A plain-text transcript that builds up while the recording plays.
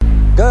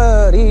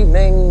Good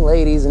evening,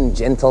 ladies and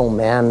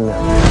gentlemen.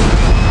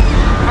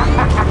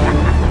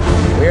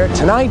 We're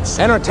tonight's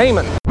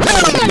entertainment.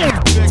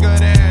 Bigger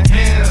than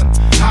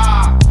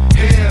hip-hop,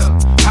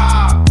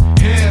 hip-hop,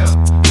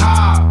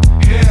 hip-hop,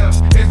 hip.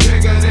 It's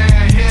bigger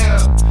than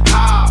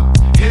hip-hop,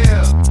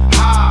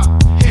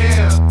 hip-hop,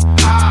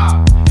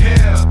 hip-hop,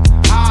 hip-hop.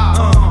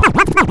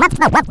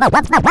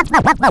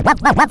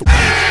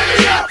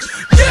 Hey, yo,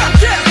 get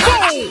that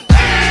fool!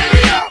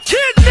 Hey, yo,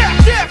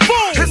 kidnap that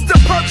fool! It's the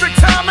perfect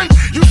timing.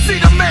 You see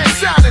the man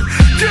shining.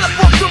 Get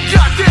up off them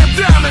goddamn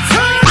diamonds,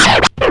 huh?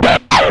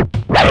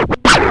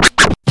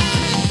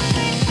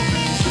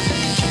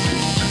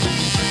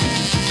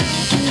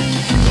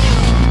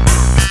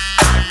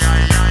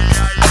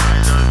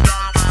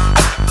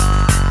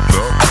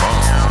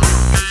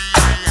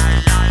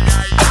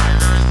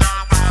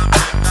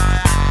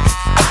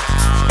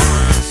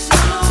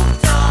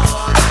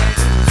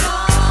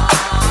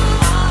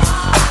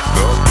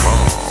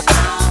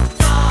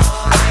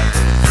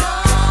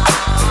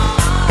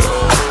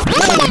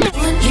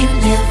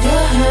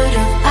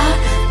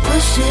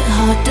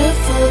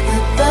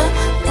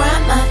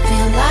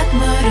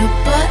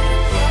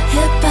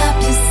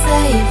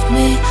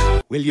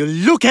 Will you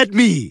look at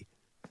me?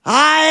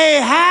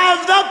 I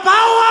have the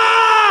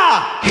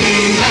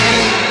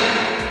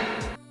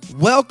power!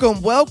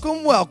 Welcome,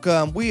 welcome,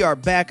 welcome. We are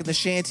back in the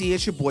Shanty.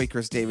 It's your boy,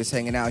 Chris Davis,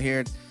 hanging out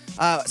here.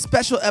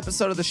 Special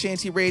episode of the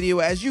Shanty Radio.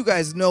 As you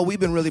guys know, we've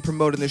been really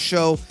promoting the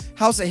show.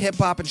 House of Hip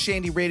Hop and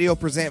Shanty Radio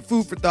present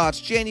Food for Thoughts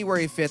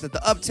January 5th at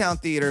the Uptown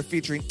Theater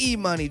featuring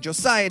Emoney,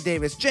 Josiah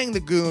Davis, Jang the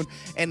Goon,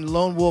 and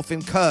Lone Wolf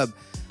and Cub.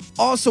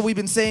 Also, we've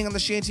been saying on the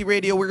Shanty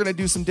Radio, we're going to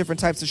do some different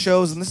types of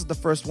shows, and this is the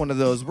first one of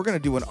those. We're going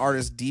to do an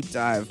artist deep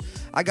dive.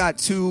 I got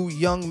two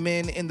young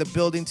men in the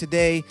building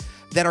today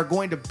that are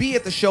going to be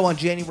at the show on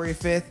January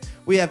 5th.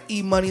 We have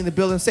E-Money in the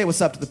building. Say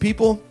what's up to the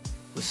people.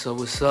 What's up,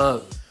 what's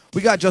up?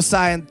 We got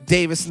Josiah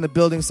Davis in the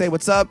building. Say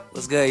what's up.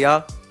 What's good,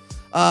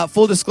 y'all?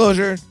 Full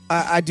disclosure,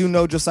 I do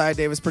know Josiah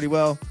Davis pretty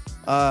well.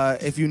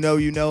 If you know,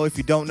 you know. If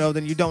you don't know,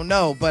 then you don't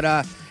know.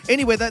 But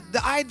anyway,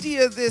 the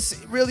idea of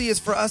this really is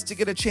for us to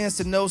get a chance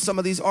to know some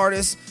of these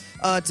artists,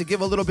 to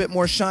give a little bit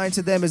more shine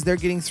to them as they're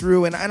getting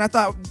through. And I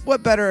thought,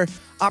 what better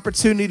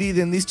opportunity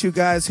than these two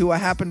guys who I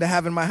happen to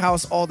have in my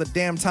house all the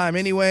damn time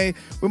anyway.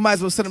 We might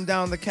as well sit them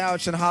down on the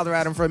couch and holler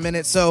at them for a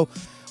minute. So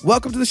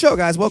welcome to the show,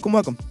 guys. Welcome,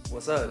 welcome.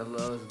 What's up?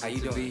 How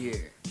you doing? Be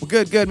here. Well,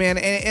 good, man.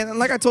 And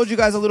like I told you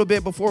guys a little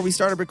bit before we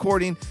started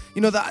recording,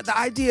 you know, the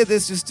idea of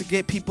this is to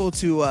get people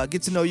to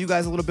get to know you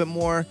guys a little bit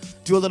more,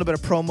 do a little bit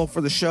of promo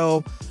for the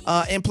show,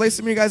 and play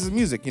some of your guys'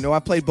 music. You know, I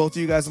played both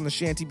of you guys on the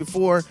Shanty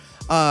before.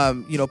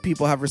 You know,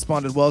 people have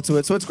responded well to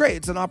it. So it's great.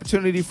 It's an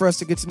opportunity for us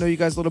to get to know you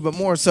guys a little bit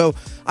more. So,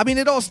 I mean,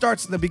 it all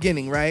starts in the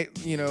beginning, right?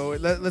 You know,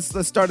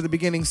 let's start at the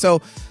beginning.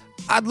 So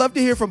I'd love to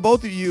hear from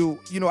both of you.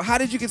 You know, how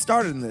did you get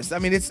started in this? I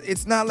mean,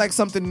 it's not like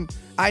something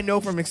I know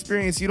from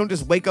experience. You don't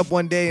just wake up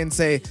one day and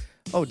say,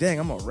 "Oh, dang,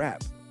 I'm gonna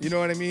rap." You know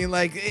what I mean?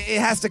 Like it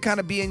has to kind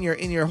of be in your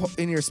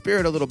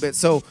spirit a little bit.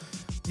 So,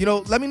 you know,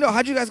 let me know,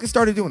 how'd you guys get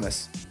started doing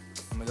this?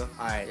 I'm gonna go.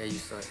 All right, yeah, you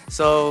start.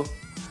 So,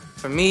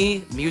 for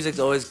me, music's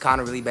always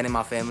kind of really been in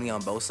my family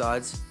on both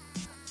sides.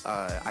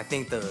 I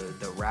think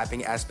the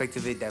rapping aspect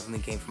of it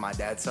definitely came from my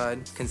dad's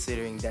side,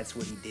 considering that's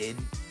what he did,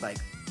 like,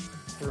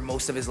 for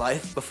most of his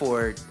life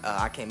before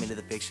I came into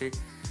the picture.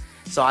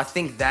 So I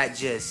think that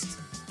just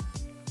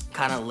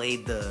kind of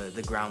laid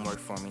the groundwork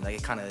for me. Like,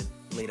 it kind of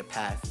laid a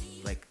path.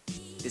 Like,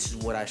 this is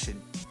what I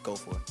should go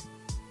for.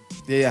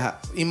 Yeah.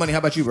 E-Money, how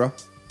about you, bro?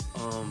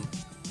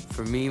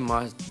 For me,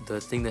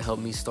 the thing that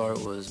helped me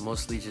start was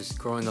mostly just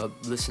growing up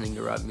listening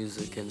to rap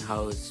music and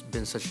how it's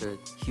been such a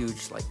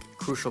huge, like,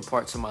 crucial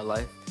part to my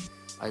life.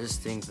 I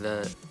just think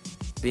that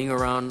being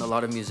around a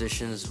lot of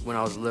musicians when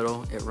I was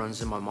little, it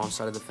runs in my mom's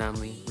side of the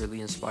family,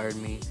 really inspired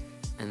me.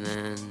 And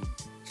then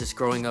just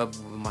growing up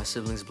with my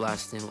siblings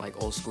blasting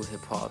like old school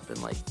hip hop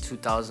and like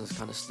 2000s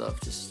kind of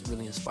stuff just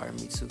really inspired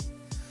me too.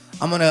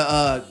 I'm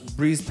gonna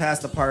breeze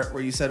past the part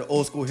where you said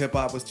old school hip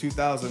hop was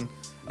 2000.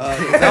 No,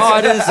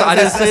 I didn't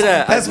say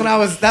that. That's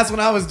when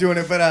I was doing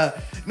it.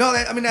 But no,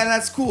 I mean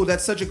that's cool.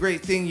 That's such a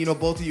great thing. You know,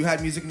 both of you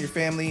had music in your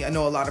family. I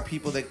know a lot of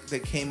people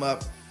that came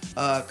up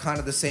kind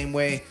of the same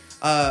way.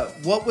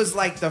 What was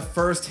like the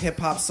first hip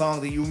hop song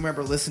that you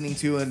remember listening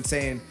to and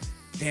saying,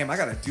 "Damn, I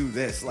gotta do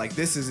this. Like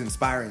this is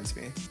inspiring to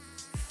me."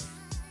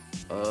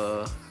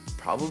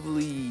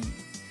 Probably.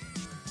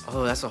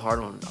 Oh, that's a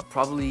hard one.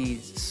 Probably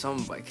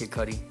some by Kid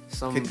Cudi.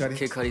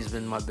 Kid Cudi's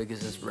been my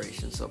biggest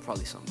inspiration, so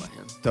probably something by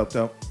him.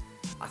 Dope.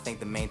 I think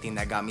the main thing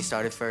that got me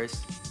started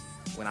first,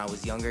 when I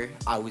was younger,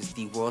 I was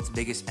the world's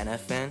biggest NF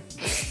fan.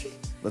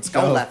 Let's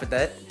go. Don't laugh at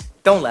that.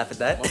 Don't laugh at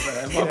that.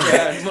 My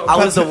bad. I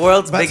was the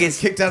world's biggest.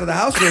 Kicked out of the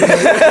house.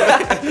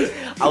 Right.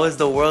 I was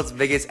the world's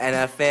biggest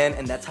NF fan,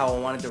 and that's how I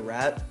wanted to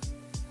rap.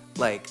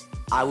 Like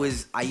I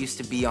used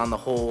to be on the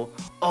whole.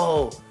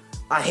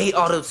 I hate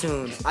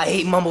auto-tunes. I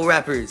hate mumble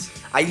rappers.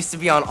 I used to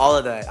be on all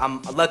of that.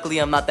 Luckily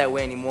I'm not that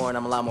way anymore, and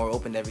I'm a lot more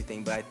open to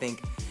everything. But I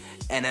think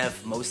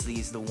NF mostly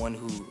is the one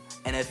who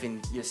NF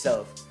and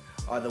yourself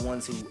are the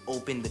ones who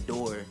open the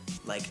door,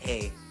 like,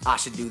 hey, I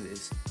should do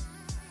this.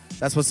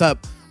 That's what's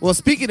up. Well,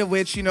 speaking of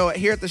which, you know,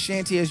 here at the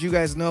Shanty, as you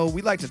guys know,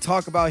 we like to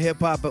talk about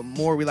hip-hop, but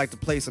more we like to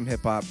play some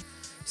hip-hop.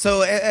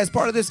 So as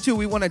part of this, too,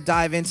 we want to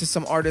dive into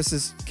some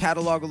artists'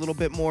 catalog a little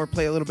bit more,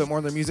 play a little bit more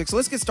of their music. So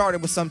let's get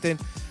started with something.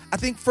 I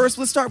think first,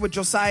 let's start with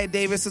Josiah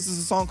Davis. This is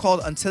a song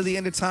called Until the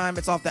End of Time.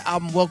 It's off the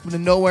album Welcome to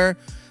Nowhere,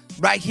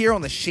 right here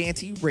on the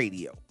Shanty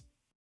Radio.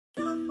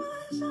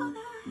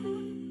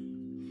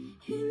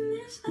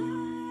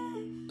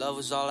 Love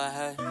was all I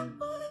had.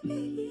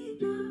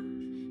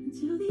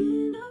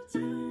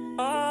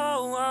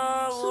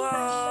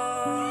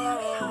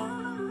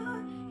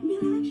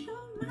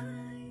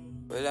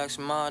 Relax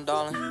your mind,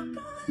 darling.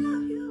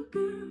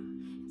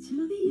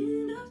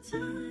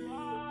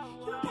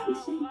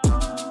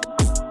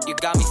 You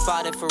got me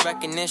fighting for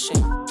recognition.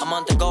 A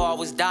month ago I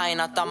was dying,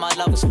 I thought my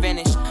love was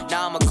finished.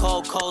 Now I'm a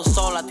cold, cold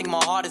soul, I think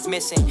my heart is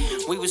missing.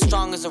 We were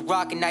strong as a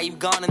rock and now you've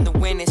gone in the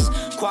witness.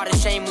 Quite a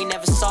shame we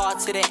never saw it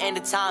to the end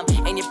of time.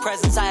 In your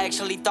presence I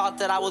actually thought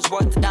that I was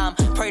worth the dime.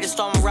 Pray the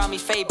storm around me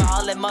fade, but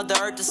I'll let Mother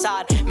Earth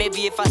decide.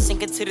 Maybe if I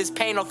sink into this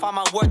pain I'll find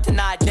my worth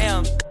tonight,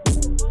 damn.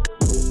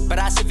 But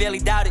I severely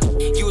doubt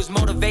it. You was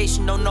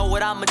motivation, don't know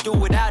what I'ma do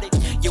without it.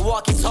 You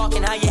walking,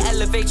 talking, how you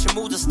elevate your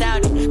moves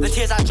astounding. The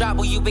tears I drop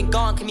while you've been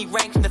gone can be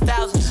ranked in the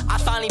thousands. I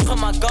finally put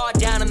my guard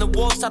down and the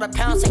walls started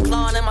pouncing,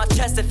 clawing in my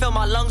chest and filled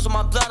my lungs with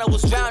my blood. I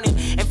was drowning,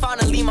 and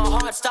finally my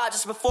heart stopped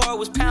just before it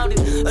was pounding.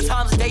 The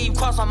times a day you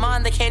cross my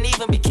mind, they can't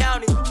even be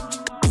counted.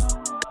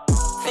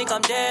 Think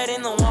I'm dead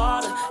in the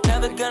water,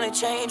 never gonna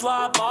change,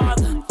 why I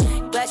bother?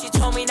 Glad she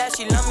told me that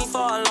she loved me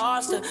before I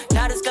lost her.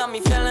 Now this got me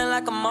feeling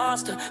like a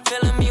monster,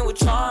 filling me with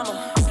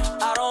trauma.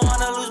 I don't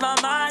wanna lose my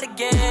mind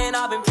again.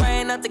 I've been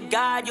praying up to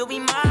God, you'll be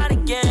mine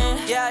again.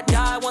 Yeah, I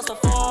died once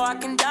before, I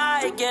can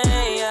die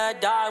again. Yeah, I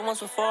died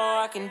once before,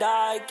 I can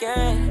die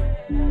again.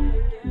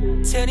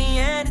 Till the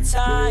end of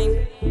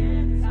time,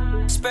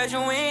 spread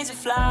your wings and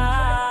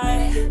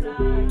fly.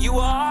 You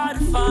were hard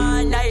to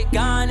find, now you're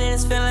gone and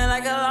it's feeling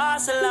like a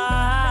lost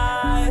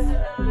alive.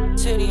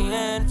 Till the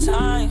end of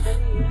time,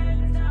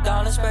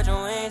 darling, spread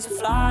your wings and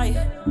fly.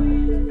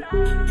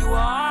 You were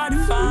hard to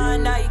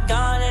find, now you're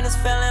gone and it's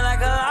feeling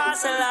like a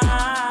lost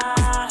alive.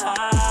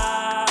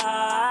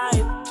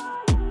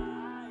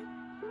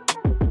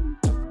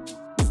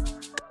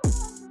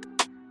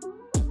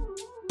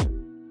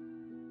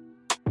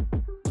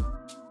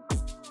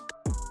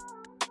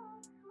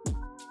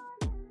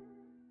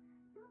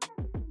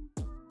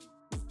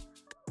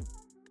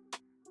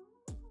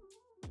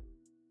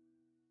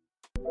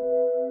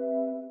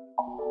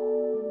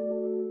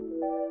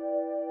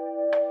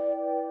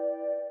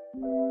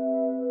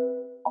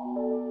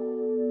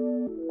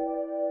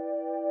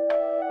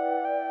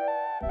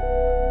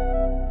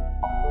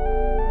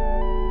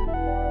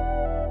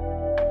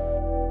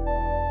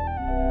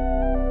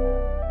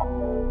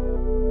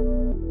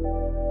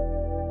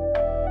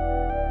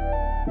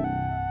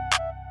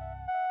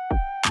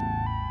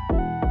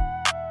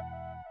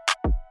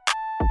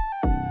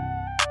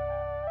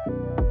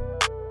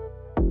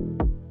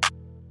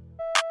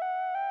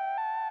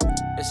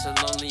 It's a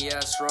lonely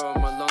ass road,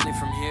 I'm lonely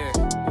from here.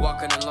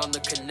 Walking along the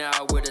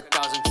canal with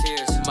 1,000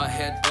 tears. My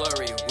head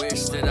blurry,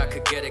 wish that I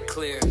could get it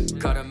clear.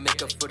 Gotta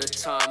make up for the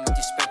time with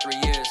you spent 3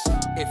 years.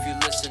 If you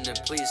listen, then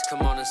please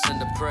come on and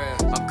send a prayer.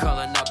 I'm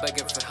calling out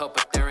begging for help,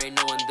 but there ain't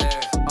no one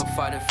there. I'm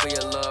fighting for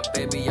your love,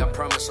 baby, I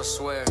promise, I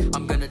swear.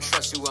 I'm gonna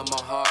trust you on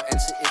my heart,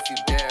 answer if you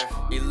dare.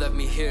 You left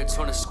me here,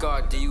 torn and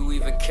scarred, do you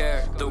even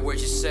care? The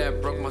words you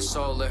said broke my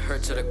soul, it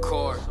hurt to the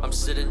core. I'm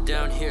sitting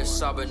down here,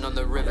 sobbing on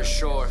the river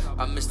shore.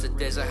 I miss the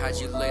days I had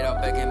you laid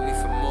out, begging me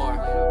for more.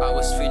 I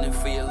was feeling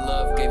for your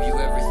love, gave you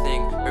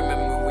everything.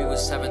 Remember we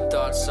was having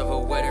thoughts of a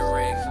wedding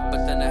ring,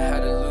 but then I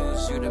had to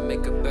lose you to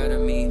make a better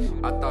me.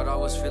 I thought I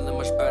was feeling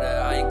much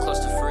better, I ain't close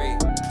to free.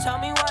 Tell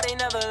me why they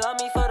never love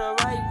me for the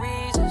right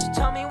reasons.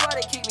 Tell me why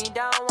they keep me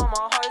down while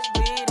my heart's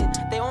bleeding.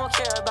 They won't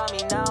care about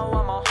me now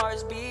while my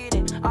heart's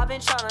beating. I've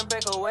been trying to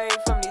break away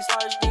from these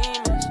harsh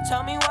demons.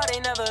 Tell me why they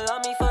never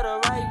love me for the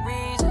right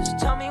reasons.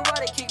 Tell me why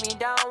they keep me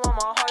down while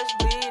my heart's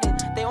bleeding.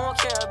 They won't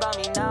care about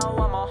me now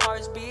while my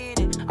heart's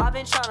beating. I've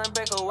been trying to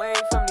break away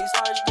from these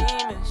harsh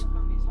demons.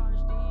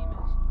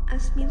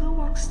 As Milo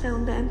walks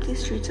down the empty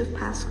streets of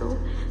Pasco,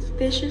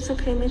 visions of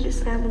him and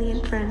his family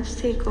and friends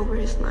take over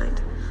his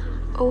mind.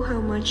 Oh,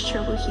 how much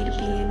trouble he'd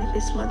be in if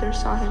his mother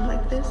saw him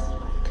like this.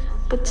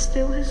 But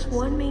still, his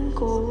one main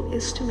goal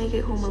is to make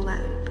it home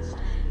alive.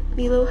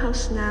 Milo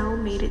has now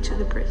made it to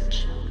the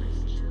bridge.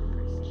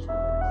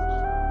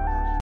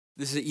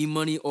 This is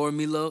Emoney or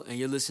Milo, and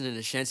you're listening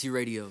to Shanty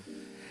Radio.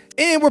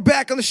 And we're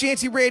back on the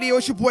Shanty Radio.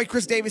 It's your boy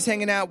Chris Davis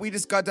hanging out. We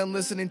just got done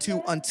listening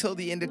to Until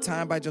the End of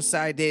Time by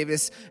Josiah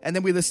Davis. And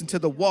then we listened to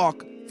The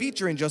Walk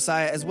featuring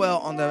Josiah as well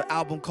on the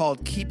album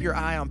called Keep Your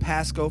Eye on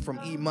Pasco from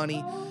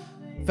Emoney.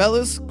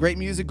 Fellas, great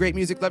music.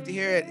 Love to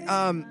hear it.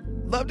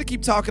 Love to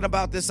keep talking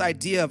about this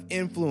idea of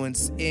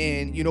influence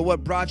and, you know,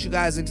 what brought you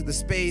guys into the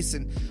space.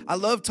 And I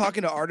love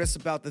talking to artists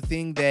about the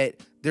thing that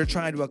they're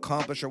trying to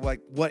accomplish or like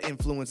what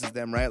influences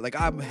them, right? Like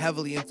I'm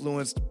heavily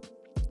influenced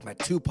by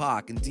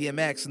Tupac and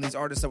DMX and these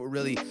artists that were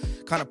really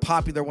kind of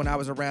popular when I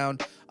was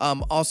around.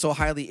 Also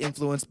highly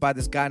influenced by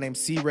this guy named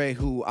C-Ray,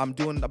 who I'm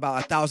doing about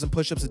 1,000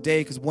 push-ups a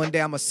day because one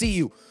day I'm gonna see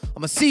you.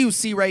 I'm gonna see you,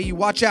 C-Ray. You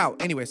watch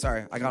out. Anyway,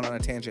 sorry, I got on a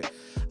tangent.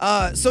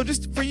 So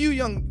just for you,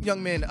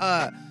 young men,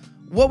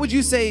 what would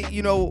you say?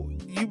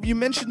 You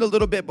mentioned a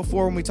little bit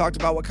before when we talked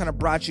about what kind of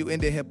brought you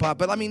into hip hop,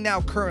 but I mean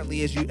now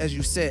currently as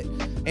you sit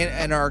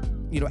and are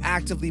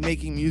actively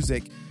making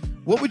music,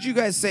 what would you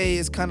guys say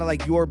is kind of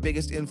like your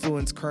biggest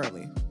influence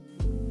currently?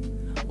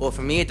 Well,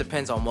 for me, it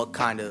depends on what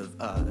kind of,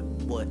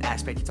 what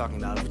aspect you're talking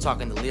about. If we're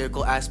talking the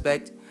lyrical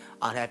aspect,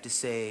 I'd have to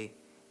say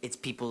it's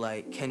people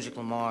like Kendrick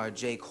Lamar,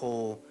 J.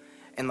 Cole,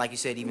 and like you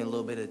said, even a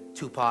little bit of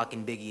Tupac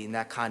and Biggie and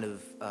that kind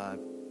of,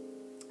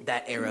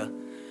 that era.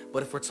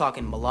 But if we're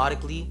talking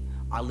melodically,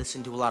 I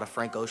listen to a lot of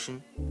Frank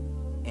Ocean,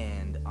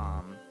 and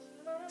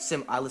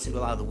I listen to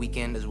a lot of The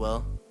Weeknd as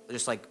well.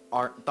 Just like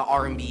the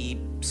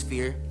R&B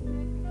sphere.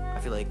 I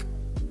feel like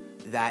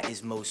that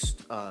is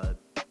most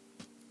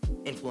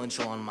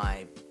influential on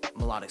my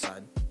melodic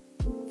side.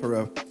 For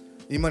real.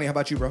 Emoney, how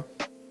about you, bro?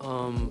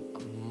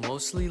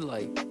 Mostly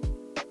like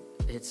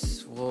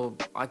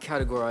I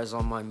categorize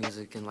all my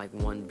music in like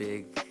one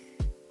big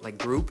like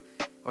group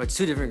or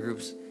two different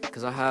groups,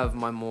 because I have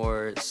my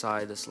more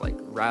side that's like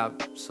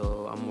rap,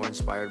 so I'm more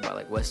inspired by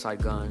like West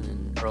Side Gun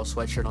and Earl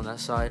Sweatshirt on that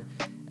side,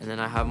 and then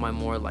I have my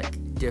more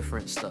like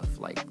different stuff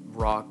like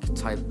rock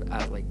type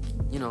like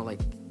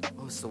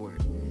what's the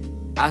word,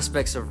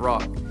 aspects of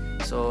rock.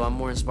 So I'm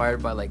more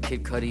inspired by like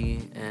Kid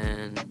Cudi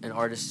and an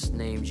artist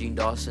named Gene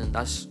Dawson.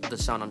 That's the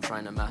sound I'm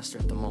trying to master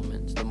at the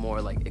moment, the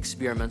more like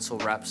experimental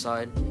rap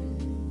side.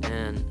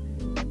 And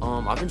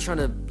I've been trying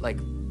to like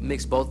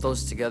mix both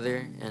those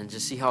together and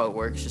just see how it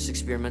works, just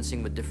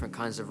experimenting with different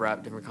kinds of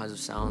rap, different kinds of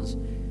sounds.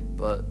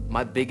 But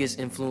my biggest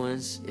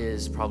influence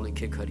is probably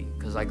Kid Cudi,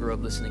 because I grew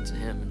up listening to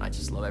him and I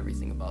just love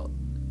everything about.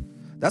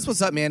 That's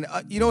what's up, man.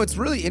 It's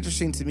really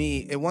interesting to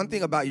me. And one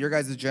thing about your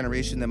guys'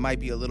 generation that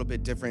might be a little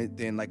bit different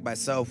than like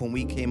myself when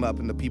we came up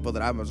and the people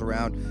that I was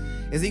around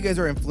is that you guys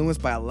are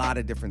influenced by a lot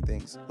of different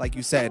things. Like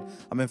you said,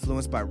 I'm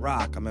influenced by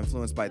rock. I'm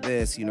influenced by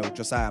this,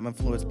 Josiah. I'm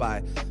influenced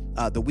by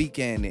The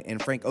Weeknd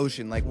and Frank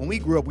Ocean. Like when we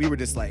grew up, we were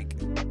just like,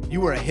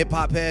 you were a hip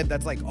hop head.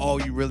 That's like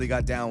all you really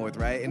got down with,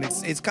 right? And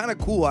it's kind of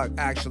cool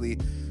actually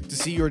to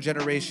see your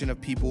generation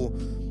of people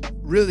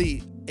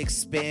really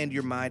expand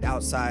your mind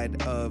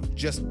outside of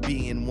just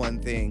being in one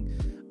thing.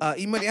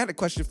 Emoney, I had a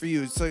question for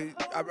you. So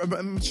I'm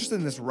interested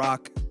in this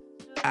rock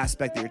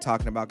aspect that you're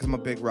talking about, because I'm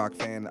a big rock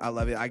fan. I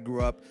love it. I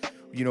grew up,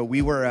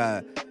 we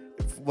were,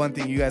 one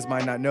thing you guys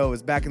might not know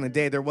is back in the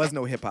day, there was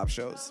no hip hop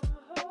shows.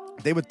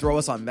 They would throw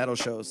us on metal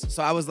shows.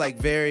 So I was like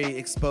very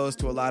exposed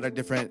to a lot of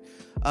different,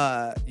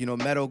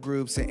 metal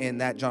groups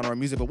and that genre of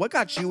music. But what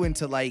got you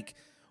into like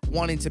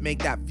wanting to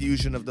make that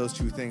fusion of those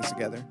two things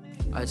together?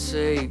 I'd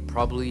say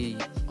probably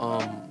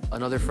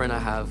another friend I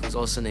have who's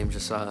also named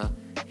Josiah.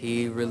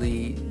 He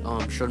really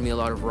showed me a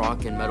lot of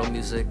rock and metal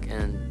music,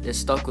 and it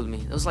stuck with me.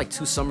 It was like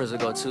 2 summers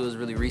ago too. It was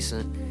really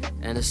recent,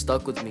 and it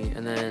stuck with me.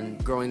 And then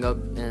growing up,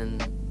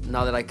 and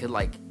now that I could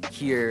like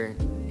hear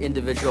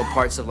individual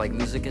parts of like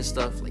music and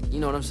stuff, like, you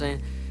know what I'm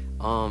saying?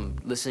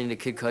 Listening to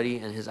Kid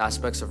Cudi and his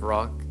aspects of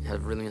rock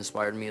have really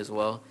inspired me as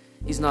well.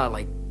 He's not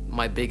like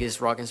my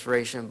biggest rock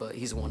inspiration, but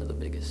he's one of the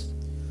biggest.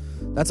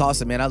 That's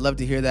awesome, man. I'd love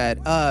to hear that.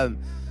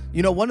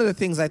 One of the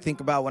things I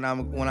think about when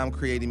I'm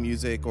creating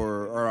music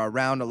or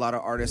around a lot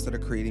of artists that are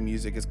creating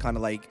music is kind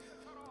of like,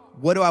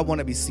 what do I want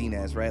to be seen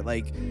as, right?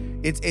 Like,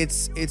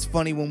 it's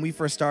funny, when we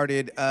first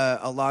started,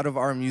 a lot of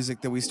our music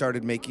that we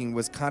started making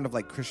was kind of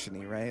like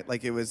Christian-y, right?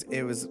 Like it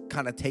was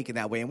kind of taken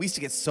that way, and we used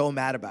to get so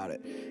mad about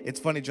it. It's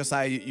funny,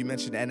 Josiah, you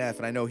mentioned NF,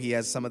 and I know he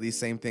has some of these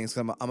same things.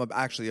 I'm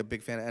actually a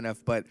big fan of NF,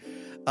 but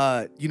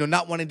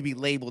not wanting to be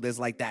labeled as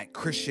like that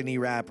Christian-y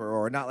rapper,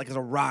 or not like as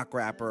a rock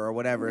rapper or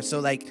whatever. So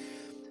like,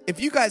 if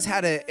you guys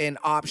had an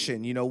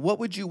option, what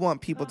would you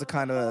want people to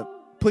kind of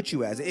put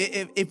you as?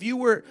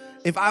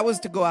 If I was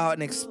to go out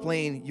and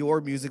explain your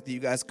music that you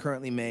guys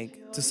currently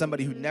make to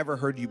somebody who never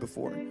heard you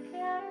before,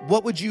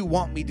 what would you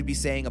want me to be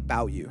saying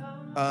about you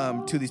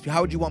to these people?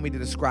 How would you want me to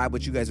describe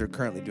what you guys are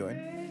currently doing?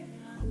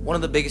 One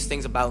of the biggest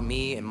things about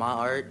me and my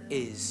art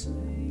is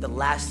the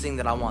last thing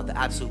that I want, the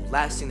absolute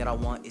last thing that I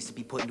want is to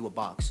be put into a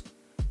box,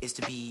 is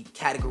to be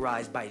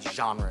categorized by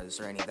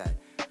genres or any of that.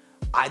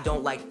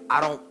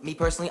 Me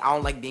personally, I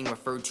don't like being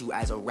referred to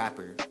as a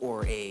rapper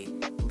or a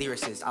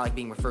lyricist. I like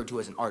being referred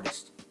to as an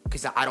artist,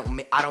 because I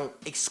don't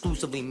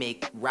exclusively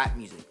make rap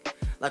music.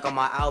 Like on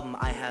my album,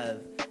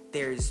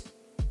 there's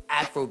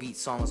Afrobeat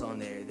songs on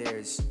there.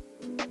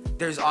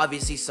 There's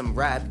obviously some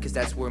rap, because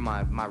that's where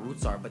my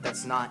roots are, but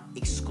that's not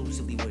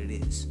exclusively what it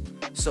is.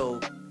 So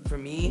for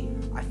me,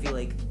 I feel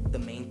like the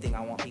main thing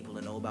I want people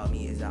to know about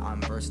me is that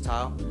I'm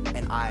versatile,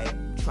 and I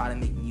try to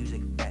make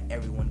music that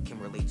everyone can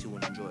relate to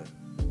and enjoy.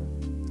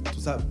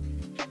 What's up?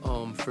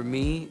 For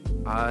me,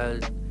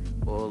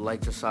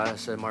 like Josiah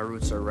said, my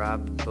roots are rap,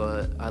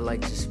 but I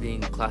like just being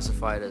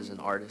classified as an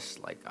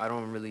artist. Like, I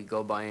don't really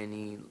go by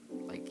any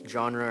like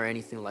genre or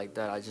anything like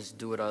that. I just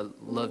do what I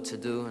love to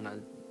do,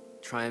 and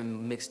try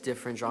and mix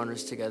different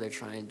genres together,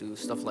 try and do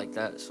stuff like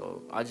that.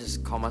 So I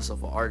just call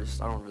myself an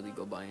artist. I don't really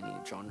go by any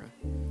genre.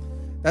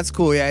 That's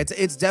cool. Yeah,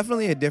 it's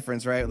definitely a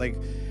difference, right? Like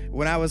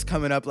when I was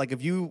coming up, like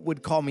if you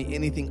would call me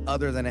anything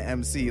other than an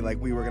MC, like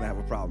we were gonna have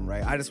a problem,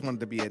 right? I just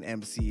wanted to be an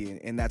MC,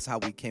 and that's how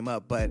we came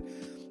up. But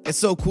it's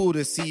so cool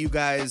to see you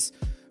guys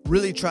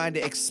really trying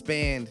to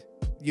expand,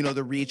 you know,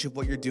 the reach of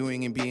what you're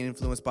doing and being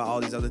influenced by all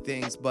these other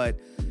things. But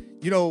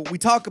you know, we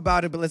talk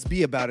about it, but let's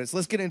be about it. So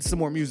let's get into some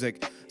more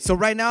music. So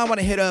right now I want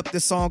to hit up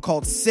this song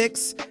called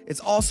 6. It's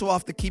also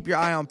off the Keep Your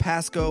Eye on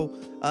Pasco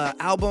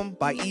album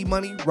by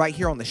Emoney, right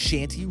here on the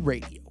Shanty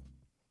Radio.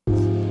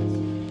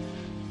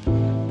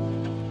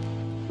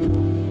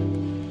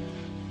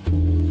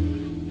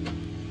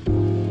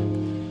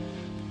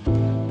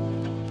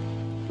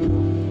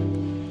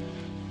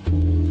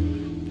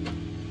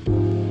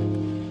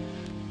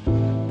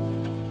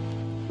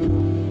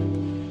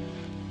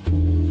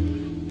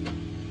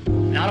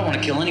 I don't want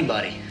to kill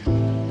anybody.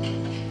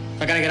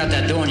 If I gotta get out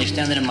that door and you're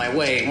standing in my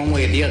way, one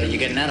way or the other, you're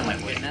getting out of my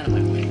way.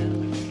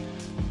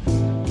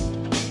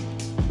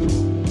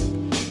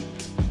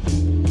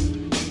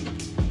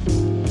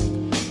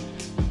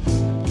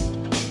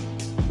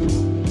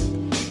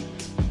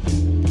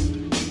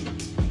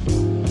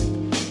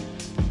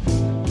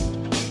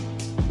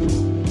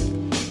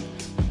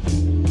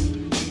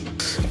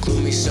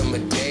 Gloomy summer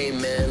day,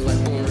 man,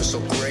 life bones so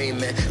gray,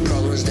 man.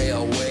 Problems they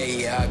all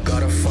weigh, yeah, I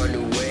gotta find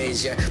new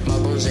ways, yeah. My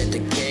bones ain't the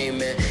game,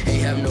 man,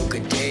 ain't have no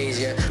good days,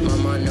 yeah. My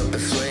mind up in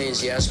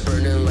flames, yeah, it's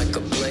burning like a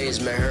blaze,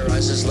 man. Her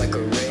eyes is like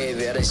a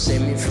rave, yeah, they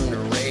save me from the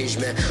rage,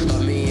 man.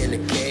 Lock me in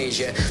a cage,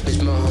 yeah,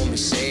 miss my homie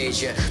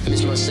Sage, yeah.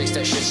 Miss my 6,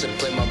 that shit's to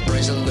play, my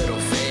brain's a little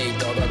vague,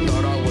 dog. I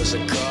thought I was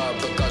a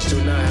god, but God's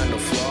do not have no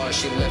flaws.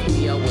 She left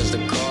me, I was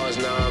the cause,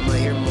 now I'm out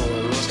here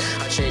mowing lost.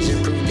 I changed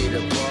and proved need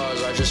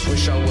applause, I just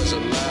wish I was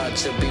allowed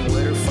to be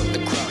with her, fuck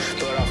the crowd.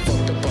 But I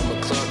fucked up, I'm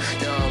a clown,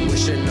 now I'm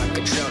wishing I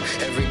could drown.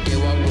 Every day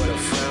I would've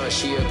frowned,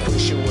 she a queen,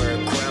 she wear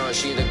a crown.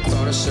 She the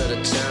clownest of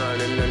the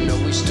town, and I know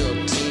we still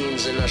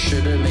teens, and I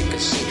shouldn't make a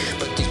scene,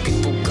 but these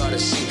people gotta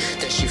see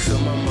that she fill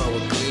my mind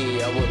with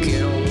glee. I would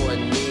get on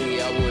one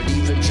knee, I would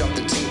even drop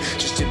the T,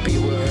 just to be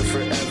with her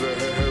forever.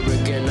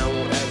 Her again, I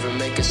won't ever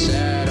make it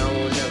sad, I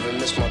won't ever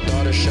miss my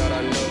daughter shot,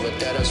 I know, but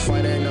that is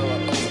fight ain't never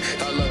over.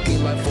 Got lucky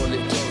life for the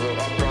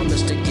clover, I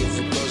promise to give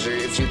you closer.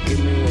 If you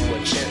give me one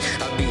more chance,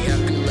 I'll be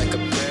happy like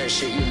a prayer.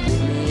 Shit, you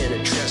leave me in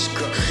a trance,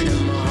 girl,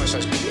 and my heart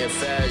starts beating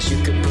fast.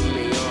 You can put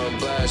me on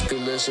blast, be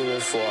listening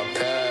before I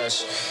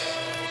pass.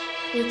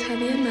 With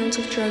heavy amounts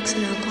of drugs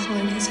and alcohol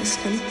in his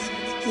system,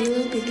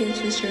 Milo begins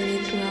his journey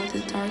throughout the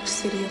dark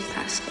city of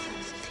Pasco.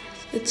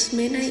 It's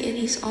midnight and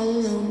he's all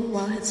alone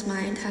while his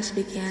mind has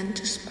begun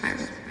to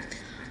spiral.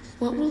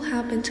 What will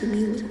happen to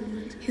Milo?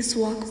 His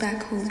walk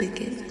back home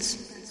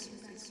begins.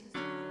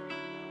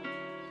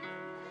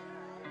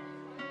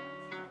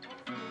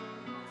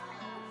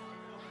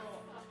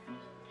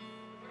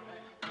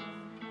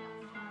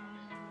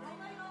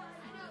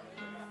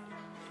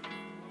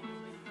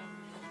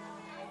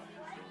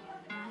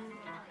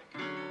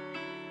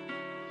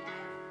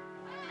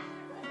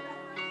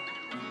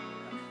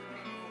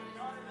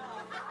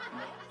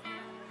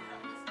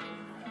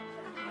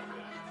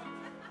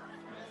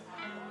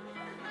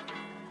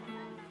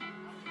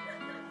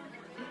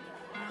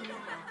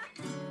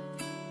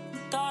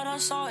 Thought I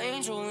saw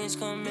angel wings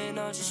coming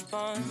out your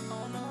spine.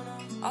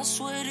 I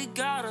swear to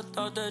God, I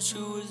thought that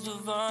you was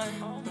divine.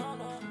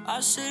 I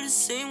should've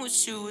seen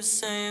what you was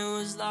saying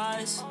was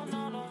lies.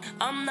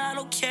 I'm not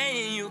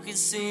okay and you can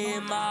see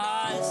in my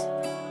eyes.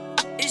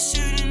 It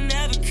should've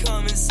never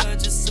come as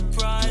such a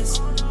surprise.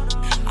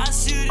 I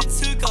should've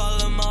took all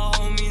of my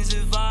homies'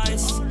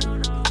 advice.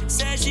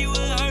 Said she would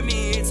hurt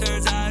me, it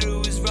turns out it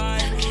was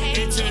right.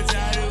 It turns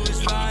out it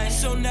was right.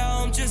 So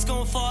now I'm just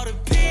gon' fall to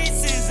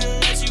pieces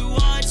and let you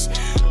watch.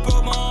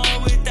 Broke my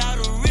heart without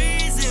a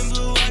reason,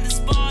 blew out the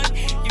spark.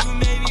 You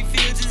made me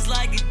feel just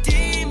like a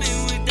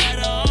demon without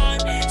a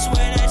heart.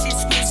 Swear that she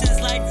switches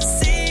like the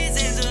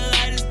seasons, the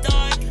light is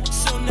dark.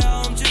 So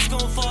now I'm just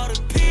gon' fall to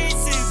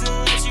pieces and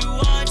let you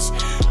watch.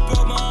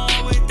 Broke my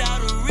heart without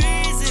a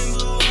reason,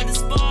 blew out the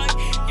spark.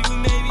 You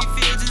made me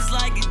feel just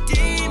like a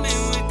demon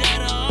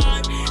without a heart.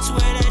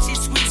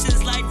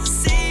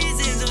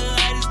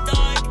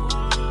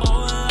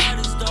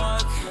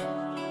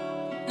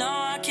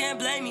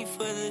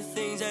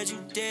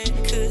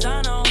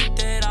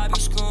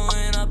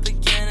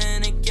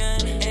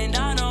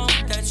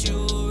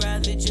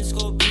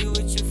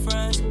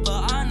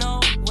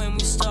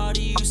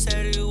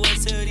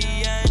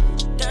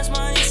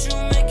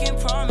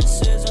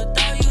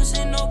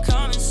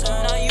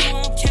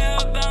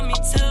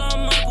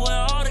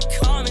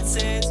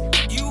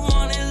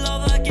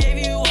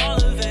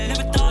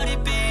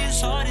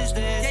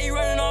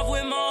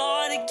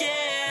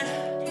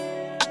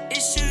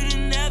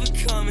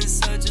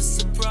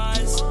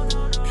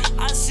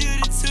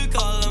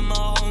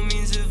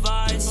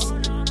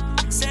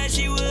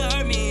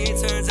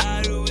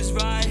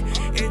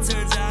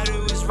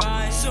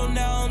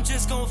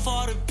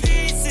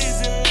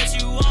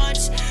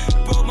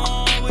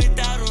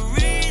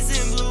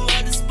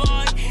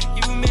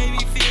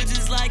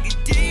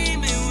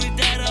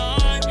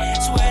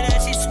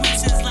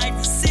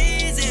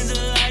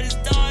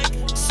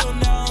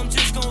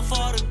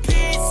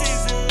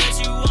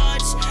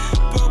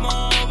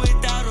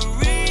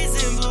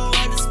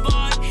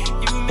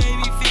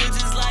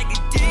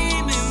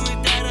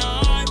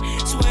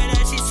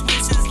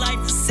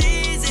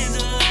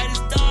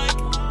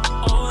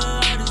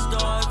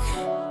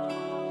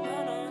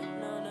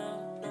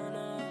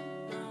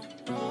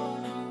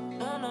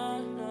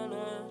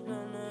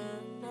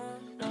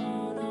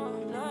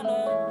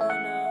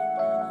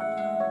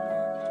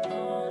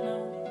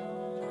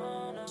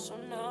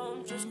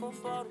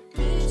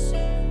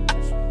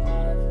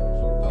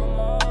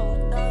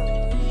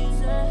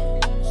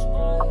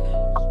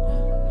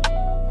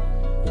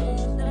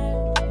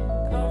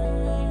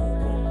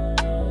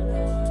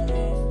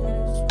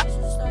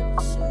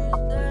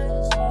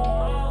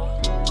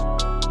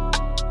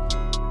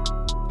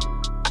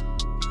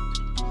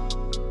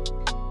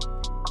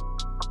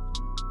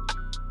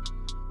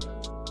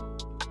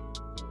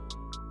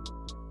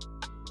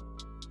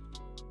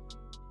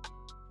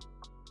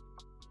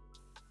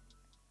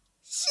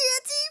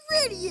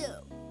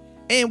 Radio.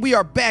 And we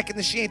are back in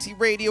the Shanty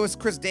Radio. It's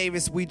Chris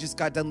Davis. We just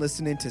got done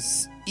listening to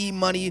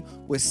E-Money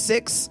with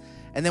 6.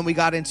 And then we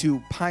got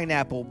into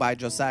Pineapple by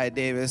Josiah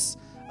Davis.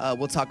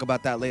 We'll talk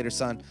about that later,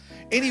 son.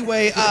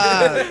 Anyway,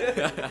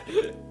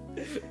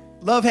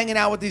 love hanging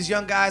out with these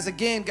young guys.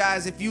 Again,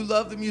 guys, if you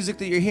love the music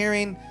that you're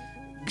hearing,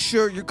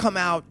 sure you come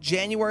out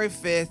January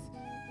 5th.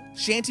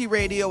 Shanty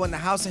Radio and the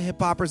House of Hip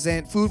Hop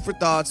present Food for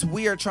Thoughts.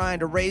 We are trying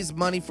to raise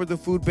money for the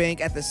food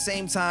bank. At the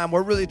same time,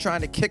 we're really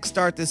trying to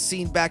kickstart this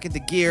scene back into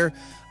gear.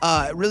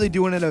 Really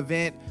doing an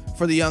event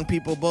for the young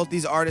people. Both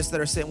these artists that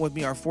are sitting with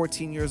me are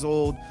 14 years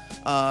old,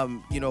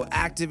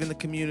 active in the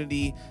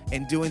community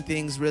and doing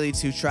things really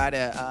to try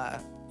to,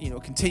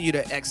 continue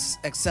to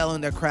excel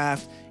in their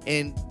craft.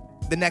 And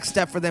the next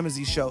step for them is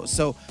these shows.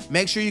 So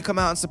make sure you come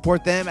out and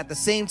support them. At the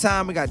same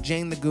time, we got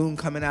Jane the Goon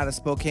coming out of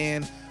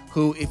Spokane,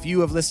 who, if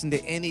you have listened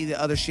to any of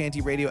the other Shanty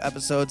Radio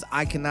episodes,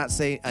 I cannot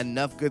say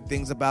enough good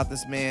things about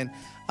this man.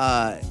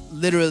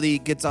 Literally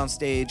gets on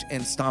stage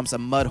and stomps a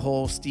mud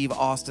hole, Steve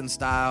Austin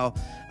style,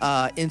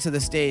 into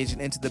the stage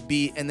and into the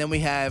beat. And then we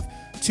have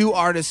 2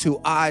 artists who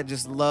I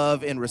just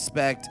love and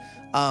respect,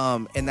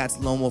 and that's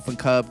Lone Wolf and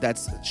Cub.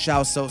 That's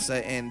Shao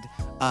Sosa and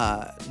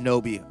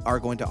Nobi are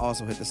going to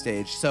also hit the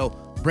stage. So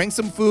bring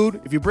some food.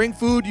 If you bring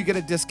food, you get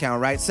a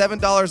discount, right?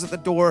 $7 at the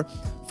door,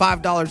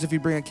 $5 if you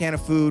bring a can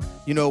of food.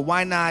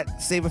 Why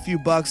not save a few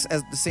bucks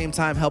at the same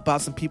time, help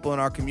out some people in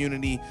our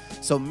community?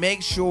 So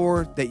make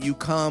sure that you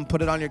come,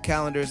 put it on your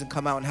calendars, and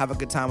come out and have a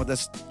good time with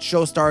us.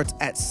 Show starts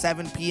at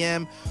 7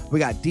 p.m. We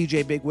got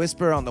DJ Big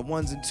Whisper on the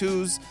 1s and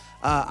 2s.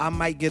 I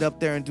might get up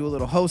there and do a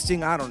little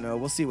hosting. I don't know.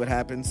 We'll see what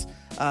happens.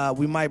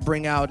 We might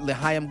bring out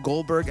L'Chaim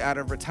Goldberg out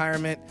of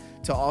retirement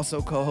to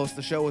also co-host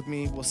the show with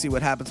me. We'll see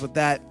what happens with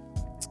that.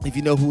 If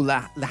you know who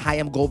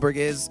L'Chaim Goldberg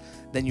is,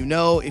 then you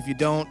know. If you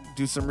don't,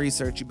 do some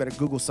research. You better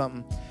Google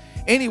something.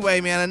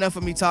 Anyway, man, enough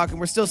of me talking.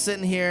 We're still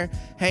sitting here,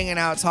 hanging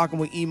out, talking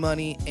with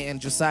E-Money and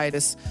Josiah.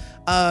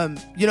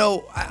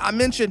 I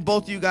mentioned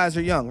both of you guys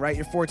are young, right?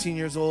 You're 14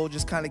 years old,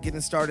 just kind of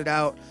getting started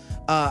out.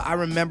 I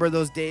remember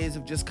those days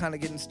of just kind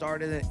of getting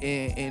started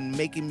in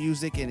making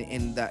music,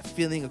 and that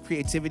feeling of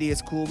creativity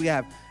is cool. We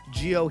have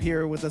Gio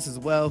here with us as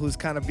well, who's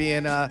kind of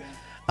being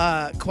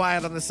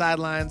quiet on the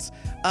sidelines.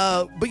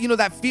 But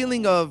that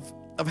feeling of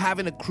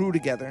having a crew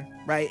together,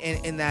 right?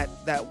 And that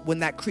when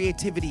that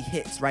creativity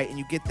hits, right? And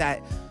you get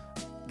that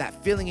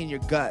feeling in your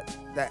gut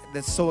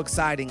that's so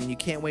exciting, and you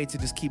can't wait to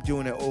just keep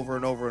doing it over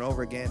and over and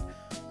over again.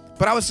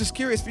 But I was just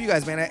curious for you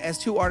guys, man, as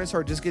 2 artists who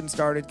are just getting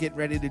started, getting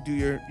ready to do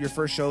your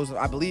first shows.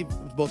 I believe it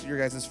was both of your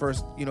guys'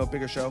 first,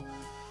 bigger show.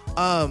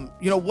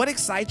 What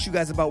excites you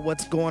guys about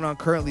what's going on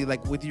currently,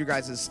 like with your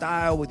guys'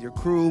 style, with your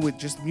crew, with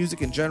just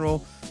music in general?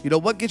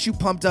 What gets you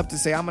pumped up to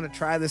say, I'm going to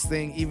try this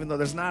thing, even though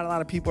there's not a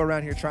lot of people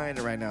around here trying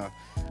it right now?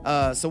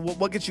 So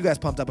what gets you guys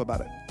pumped up about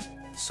it?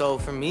 So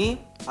for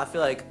me, I feel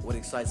like what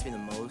excites me the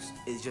most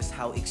is just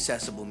how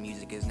accessible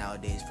music is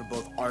nowadays for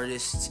both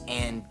artists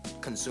and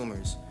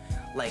consumers.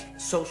 Like,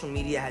 social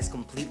media has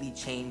completely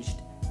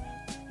changed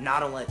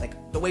not only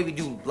like the way we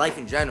do life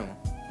in general,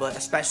 but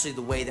especially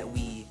the way that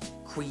we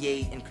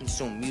create and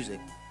consume music.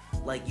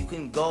 Like, you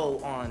can go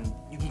on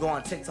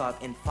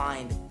TikTok and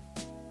find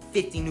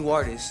 50 new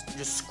artists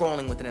just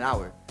scrolling within an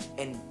hour,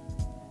 and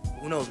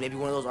who knows, maybe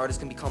one of those artists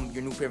can become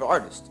your new favorite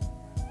artist.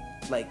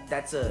 Like,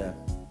 that's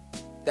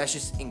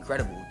just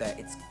incredible that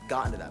it's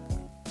gotten to that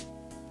point.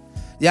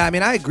 Yeah, I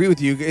mean, I agree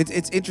with you.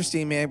 It's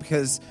interesting, man,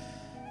 because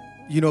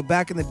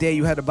back in the day,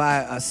 you had to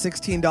buy a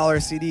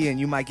 $16 CD and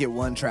you might get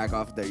one track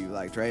off there you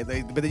liked, right?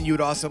 But then you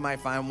would also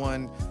might find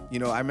one,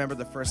 I remember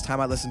the first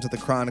time I listened to The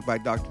Chronic by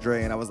Dr.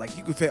 Dre, and I was like,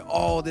 you could fit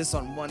all this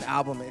on one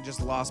album, and it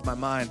just lost my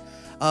mind.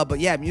 But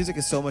yeah, music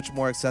is so much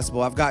more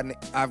accessible. I've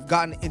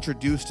gotten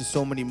introduced to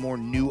so many more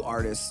new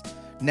artists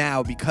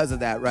now because of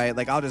that, right?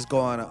 Like, I'll just go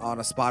on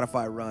a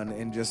Spotify run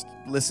and just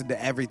listen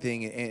to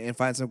everything and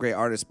find some great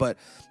artists. But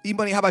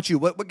E-Money, how about you?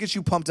 What gets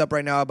you pumped up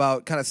right now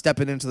about kind of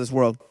stepping into this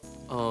world?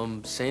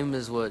 Same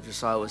as what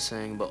Josiah was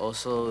saying, but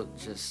also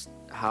just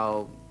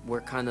how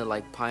we're kind of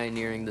like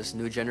pioneering this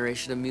new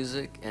generation of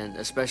music, and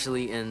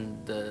especially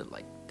in the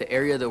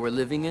area that we're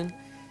living in,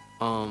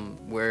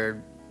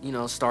 where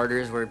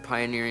starters, we're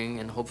pioneering,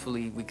 and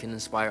hopefully we can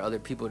inspire other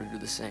people to do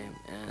the same.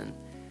 And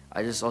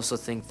I just also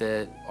think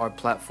that our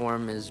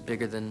platform is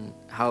bigger than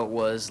how it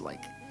was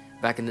like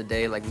back in the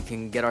day. Like, we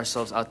can get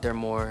ourselves out there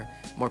more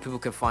people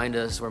can find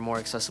us, we're more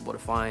accessible to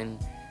find.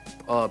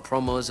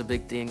 Promo is a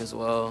big thing as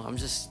well. I'm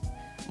just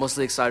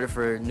mostly excited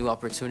for new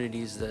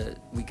opportunities that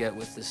we get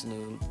with this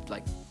new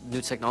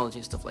technology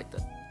and stuff like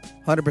that.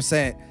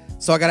 100%.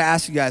 So I got to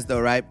ask you guys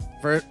though, right?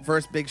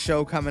 First big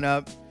show coming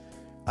up.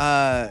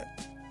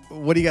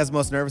 What are you guys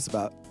most nervous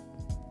about?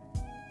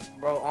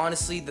 Bro,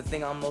 honestly, the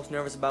thing I'm most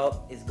nervous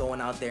about is going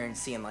out there and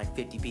seeing like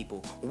 50 people,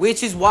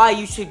 which is why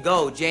you should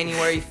go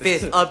January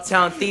 5th,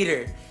 Uptown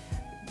Theater.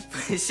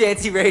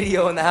 Shanty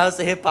Radio and the House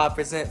of Hip Hop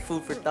present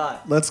Food for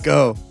Thought. Let's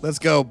go.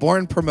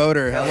 Born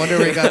promoter. I wonder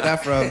where you got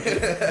that from.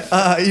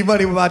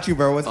 E-Money, what about you,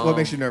 bro? What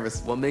makes you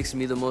nervous? What makes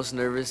me the most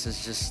nervous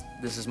is just,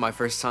 this is my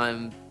first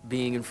time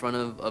being in front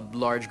of a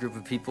large group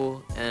of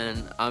people,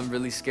 and I'm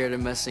really scared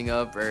of messing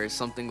up or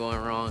something going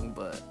wrong,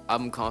 but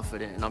I'm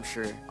confident and I'm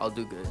sure I'll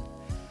do good.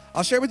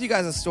 I'll share with you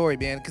guys a story,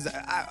 man, because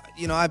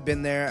I've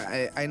been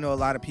there. I know a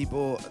lot of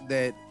people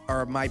that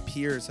are my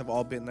peers have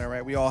all been there,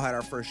 right? We all had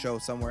our first show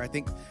somewhere. I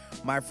think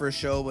my first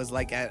show was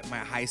like at my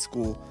high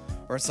school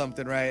or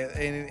something, right?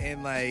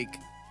 And like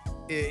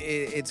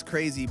it's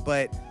crazy,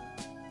 but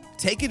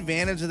take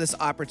advantage of this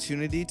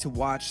opportunity to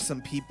watch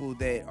some people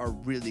that are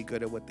really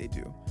good at what they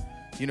do.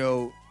 You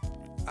know,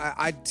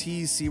 I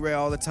tease C-Ray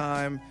all the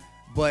time,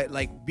 but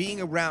like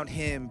being around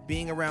him,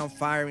 being around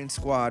Firing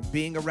Squad,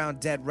 being around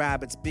Dead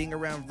Rabbits, being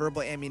around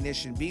Verbal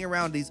Ammunition, being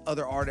around these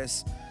other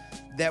artists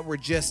that were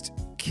just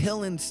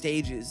killing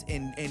stages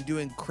and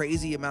doing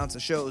crazy amounts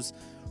of shows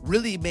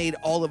really made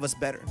all of us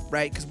better,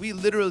 right? Because we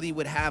literally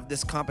would have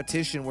this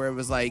competition where it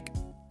was like,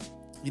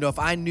 you know, if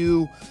I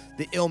knew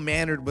the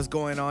Ill-Mannered was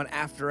going on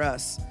after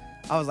us,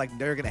 I was like,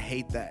 they're going to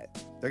hate that.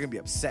 They're going to be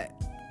upset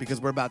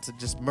because we're about to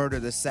just murder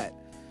this set.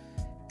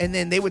 And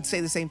then they would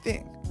say the same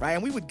thing, right?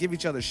 And we would give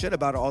each other shit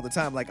about it all the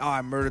time. Like, oh,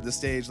 I murdered the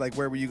stage. Like,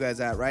 where were you guys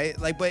at, right?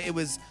 Like, but it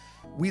was,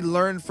 we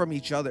learned from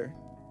each other,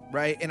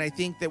 right? And I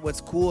think that what's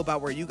cool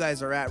about where you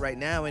guys are at right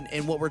now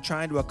and what we're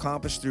trying to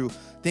accomplish through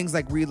things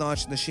like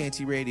relaunching the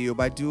Shanty Radio,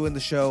 by doing the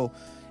show,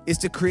 is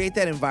to create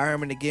that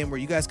environment again where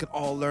you guys can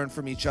all learn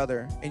from each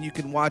other and you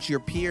can watch your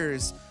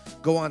peers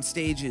go on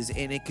stages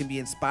and it can be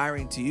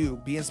inspiring to you.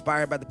 Be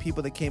inspired by the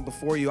people that came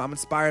before you. I'm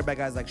inspired by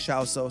guys like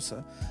Shao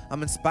Sosa.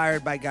 I'm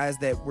inspired by guys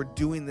that were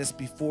doing this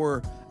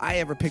before I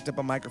ever picked up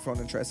a microphone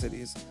in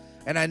Tri-Cities.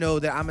 And I know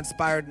that I'm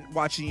inspired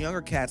watching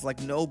younger cats like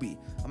Nobi.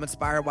 I'm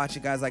inspired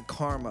watching guys like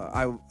Karma.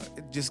 I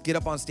just get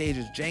up on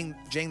stages. Jang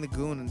the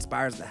Goon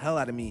inspires the hell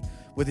out of me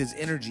with his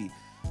energy.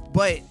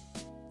 But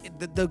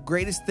the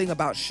greatest thing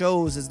about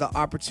shows is the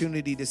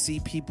opportunity to see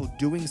people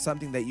doing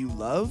something that you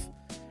love,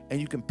 and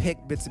you can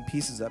pick bits and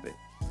pieces of it.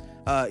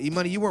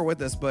 Emoney, you weren't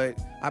with us, but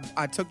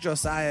I took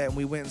Josiah and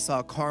we went and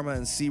saw Karma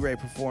and C-Ray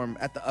perform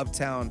at the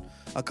Uptown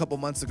a couple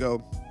months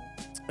ago.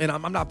 And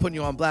I'm not putting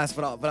you on blast,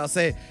 but I'll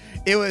say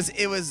it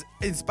was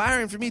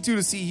inspiring for me too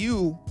to see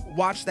you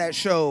watch that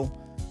show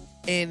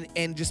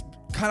and just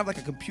kind of like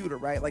a computer,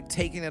 right? Like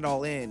taking it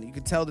all in. You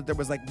could tell that there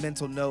was like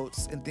mental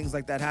notes and things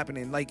like that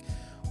happening. Like,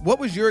 what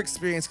was your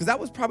experience? Because that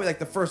was probably like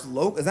the first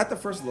local. Is that the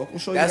first local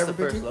show you've ever been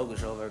to? That's the first local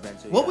show I've ever been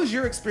to. What was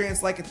your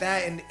experience like at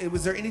that? And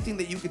was there anything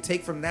that you could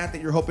take from that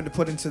you're hoping to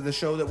put into the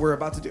show that we're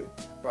about to do?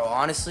 Bro,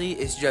 honestly,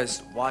 it's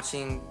just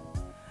watching.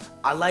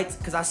 I liked,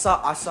 because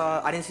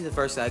I didn't see the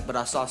first act, but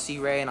I saw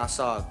C-Ray and I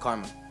saw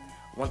Karma.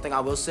 One thing I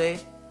will say,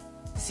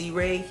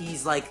 C-Ray,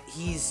 he's like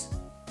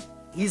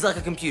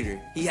a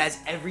computer. He has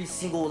every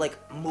single like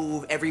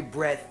move, every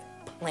breath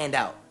planned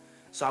out.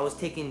 So I was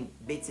taking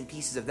bits and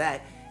pieces of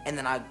that, and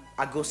then I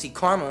go see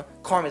Karma.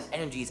 Karma's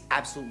energy is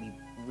absolutely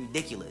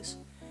ridiculous.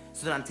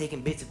 So then I'm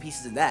taking bits and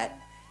pieces of that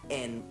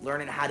and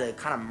learning how to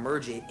kind of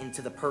merge it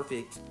into the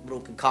perfect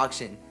little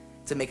concoction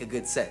to make a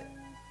good set.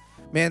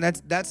 Man,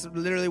 that's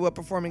literally what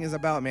performing is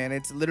about, man.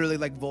 It's literally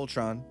like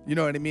Voltron. You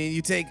know what I mean?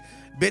 You take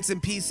bits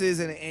and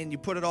pieces and you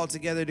put it all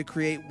together to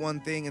create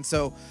one thing. And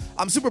so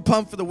I'm super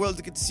pumped for the world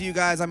to get to see you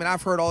guys. I mean,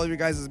 I've heard all of your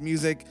guys'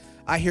 music.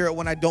 I hear it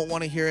when I don't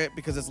want to hear it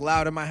because it's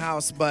loud in my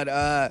house. But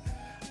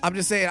I'm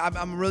just saying,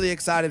 I'm really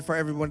excited for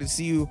everyone to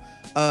see you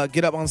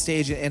get up on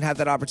stage and have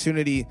that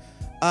opportunity.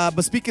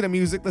 But speaking of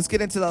music, let's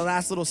get into the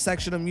last little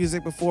section of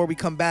music before we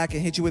come back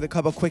and hit you with a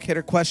couple quick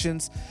hitter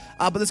questions.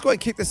 But let's go ahead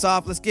and kick this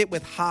off. Let's get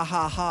with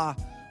Hahaha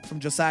from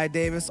Josiah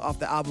Davis off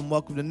the album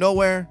Welcome to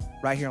Nowhere,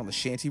 right here on the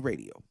Shanty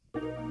Radio.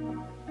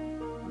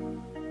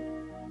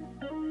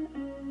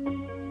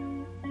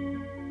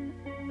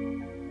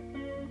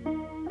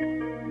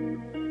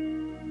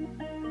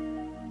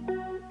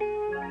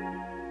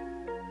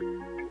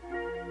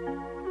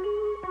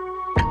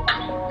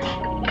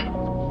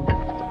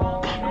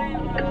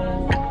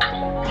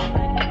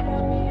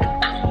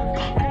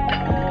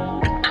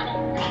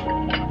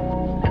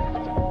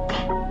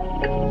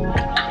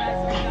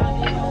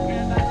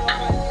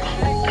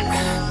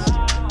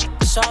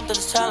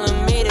 Something's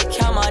telling me to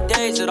count my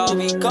days that I'll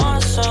be gone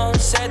soon.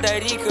 Said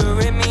that he could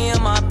rid me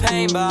of my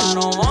pain, but I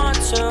don't want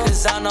to.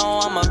 Cause I know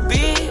I'ma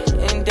be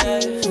in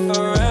debt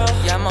for real.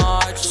 Yeah, my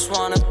heart just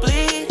wanna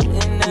bleed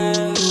and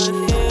never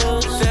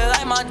heals. Feel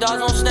like my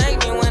dogs won't snake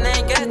me when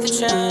they get the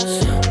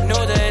chance. Knew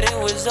that it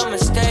was a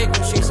mistake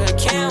when she said,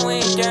 can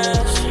we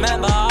dance?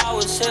 Remember I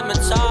was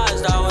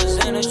hypnotized, I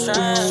was in a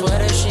trance. Swear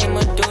that she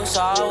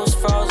Medusa, I was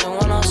frozen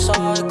when I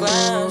saw her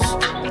glance.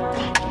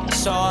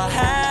 So I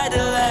had to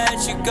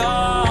let you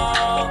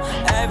go.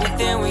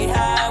 Everything we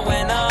had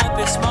went up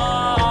in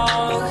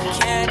smoke.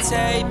 Can't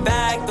take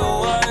back the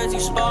words you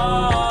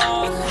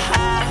spoke.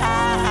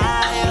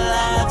 Your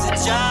love's a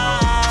joke.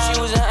 She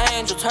was an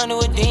angel turned to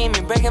a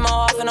demon, breaking my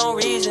heart for no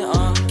reason.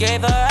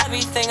 Gave her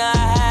everything I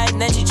had,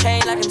 and then she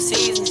changed like them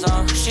seasons.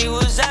 She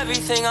was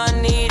everything I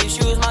needed.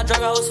 She was my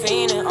drug, I was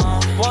fiending.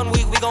 1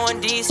 week we going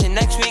decent,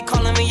 next week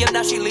calling me up,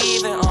 now she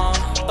leaving.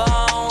 But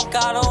I don't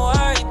gotta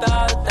worry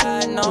about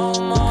that no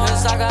more.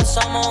 Cause I got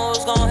someone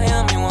who's gonna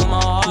heal me when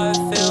my heart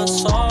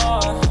feels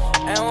sore.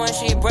 And when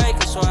break,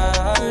 I swear it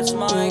hurts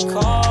my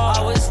core.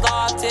 I was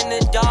locked in the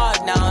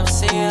dark, now I'm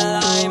seeing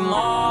light more.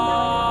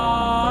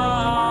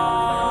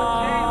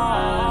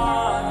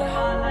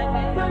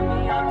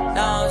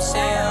 Now I'm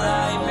seeing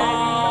light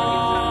more.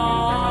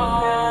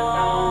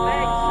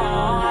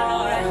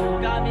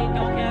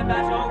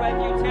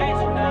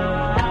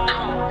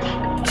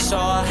 So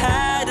I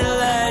had to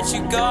let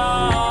you go.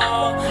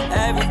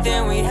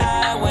 Everything we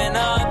had went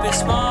up in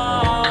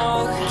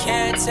smoke.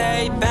 Can't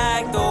take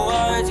back the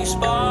words you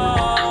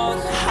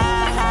spoke.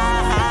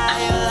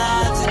 Your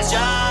love's a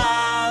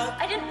job.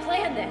 I didn't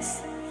plan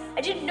this.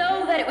 I didn't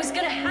know that it was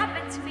gonna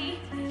happen to me.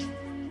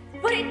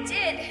 But it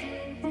did.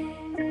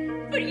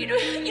 But you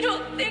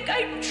don't think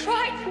I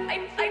tried?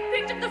 I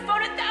picked up the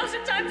phone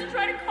 1,000 times to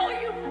try to call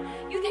you.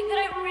 You think that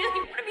I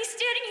really want to be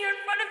standing here in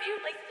front of you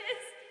like this?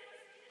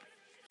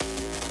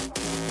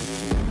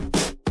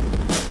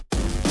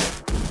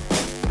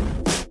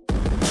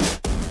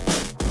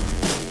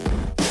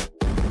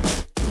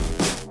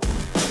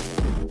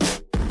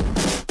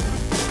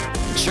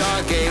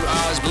 Shot gave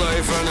eyes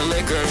blurry from the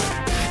liquor.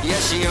 Yeah,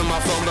 she on my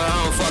phone, but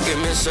I don't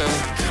fucking miss her.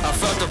 I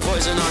felt the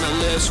poison on her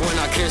lips when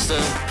I kissed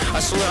her. I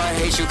swear I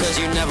hate you cause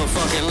you never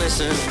fucking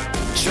listen.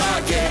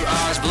 Shot gave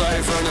eyes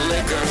blurry from the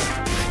liquor.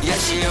 Yeah,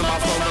 she on my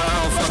phone, but I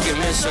don't fucking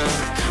miss her.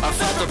 I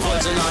felt the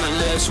poison on her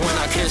lips when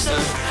I kissed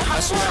her. I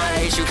swear I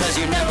hate you cause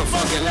you never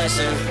fucking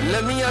listen.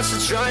 Let me out to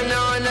try,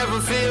 now I never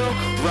feel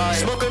right.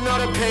 Smoking all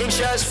the pain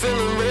shots,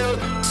 feeling real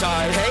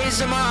tired.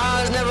 Haze in my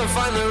eyes, never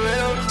find the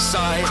real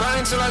side.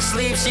 Crying till I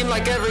sleep, seem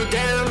like every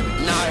damn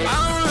night. I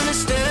don't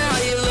understand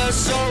how you love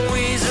so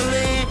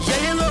easily.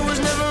 Yeah, your love was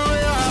never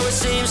real, how it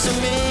seems to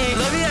me.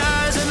 Love your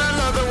eyes and I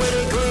love the way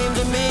they gleam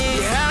to me.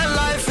 You had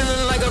life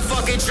feeling like a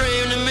fucking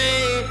dream to me.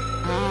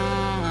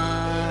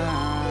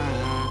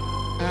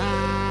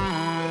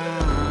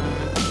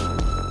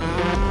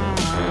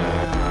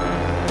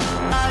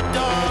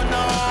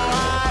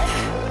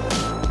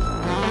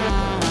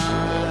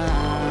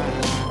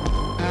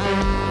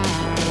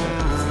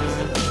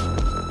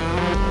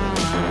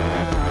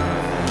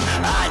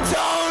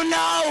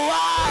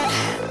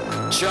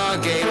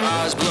 Shot gave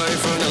eyes blurry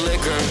from the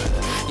liquor.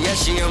 Yeah,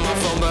 she on my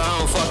phone, but I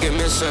don't fucking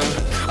miss her.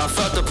 I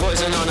felt the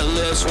poison on her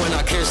lips when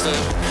I kissed her.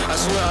 I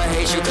swear I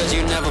hate you cause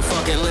you never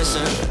fucking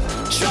listen.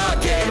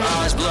 Shot gave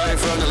eyes blurry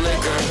from the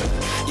liquor.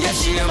 Yeah,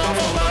 she on my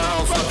phone, but I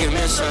don't fucking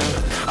miss her.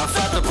 I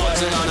felt the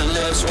poison on her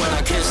lips when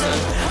I kissed her.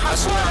 I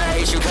swear I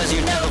hate you cause you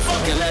never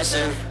fucking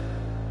listen.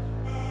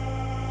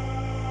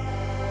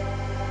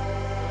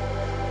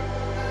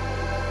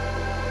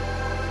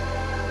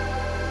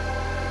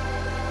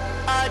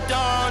 I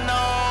don't know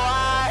why.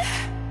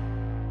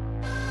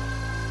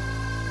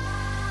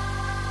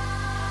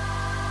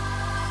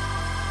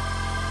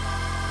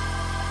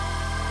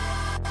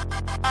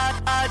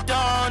 I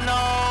don't know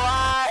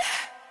why.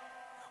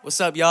 What's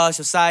up, y'all? It's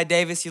Josiah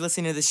Davis. You're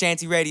listening to the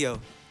Shanty Radio.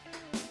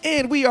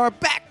 And we are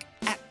back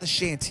at the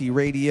Shanty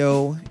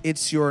Radio.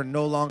 It's your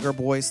no longer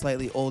boy,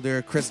 slightly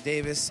older Chris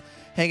Davis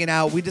hanging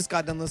out. We just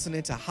got done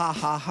listening to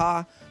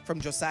Hahaha from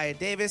Josiah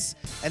Davis.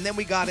 And then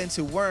we got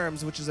into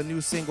Worms, which is a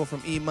new single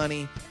from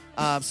Emoney.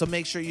 So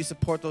make sure you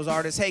support those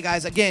artists. Hey,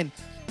 guys, again,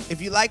 if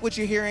you like what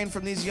you're hearing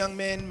from these young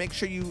men, make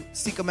sure you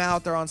seek them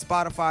out. They're on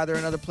Spotify. They're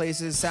in other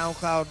places,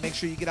 SoundCloud. Make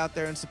sure you get out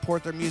there and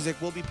support their music.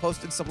 We'll be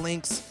posting some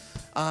links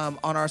on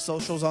our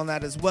socials on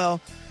that as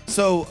well.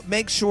 So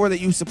make sure that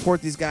you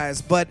support these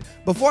guys. But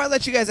before I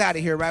let you guys out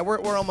of here, right,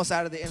 we're almost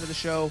out of the end of the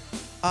show.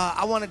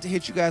 I wanted to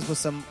hit you guys with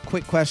some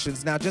quick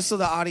questions. Now, just so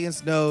the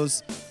audience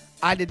knows,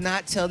 I did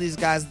not tell these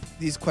guys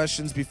these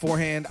questions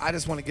beforehand. I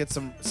just want to get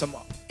some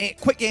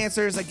quick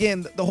answers.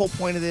 Again, the whole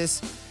point of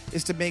this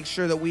is to make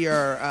sure that we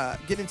are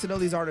getting to know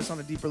these artists on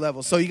a deeper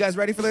level. So you guys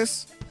ready for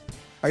this?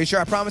 Are you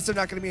sure? I promise they're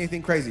not going to be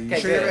anything crazy. You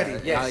sure you're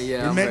ready? Yes.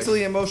 You're I'm mentally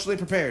ready. and emotionally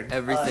prepared?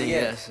 Everything,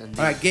 yes. All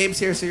right, Gabe's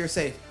here, so you're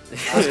safe.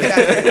 Let's get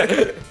out of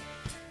here.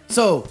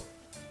 So,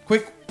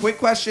 quick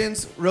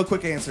questions, real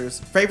quick answers.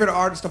 Favorite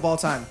artist of all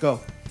time? Go.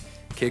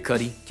 Kid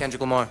Cudi.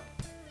 Kendrick Lamar.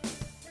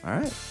 All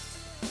right.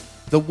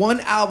 The one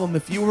album,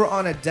 if you were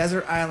on a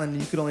desert island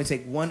and you could only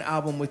take one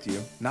album with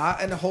you, not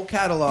in a whole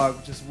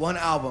catalog, just one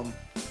album,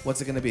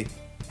 what's it going to be?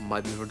 My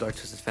Beautiful Dark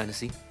Twisted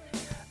Fantasy.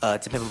 To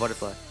Pimp a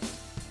Butterfly.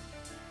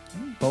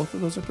 Both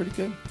of those are pretty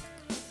good.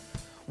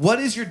 What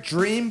is your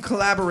dream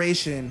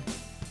collaboration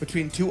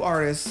between two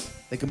artists?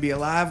 They can be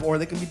alive or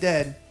they can be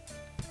dead,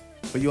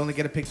 but you only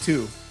get to pick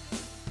two.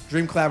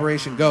 Dream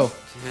collaboration, go.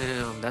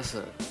 Damn, that's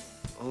a...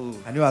 Oh.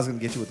 I knew I was going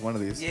to get you with one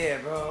of these. Yeah,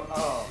 bro.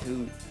 Oh.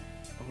 Dude.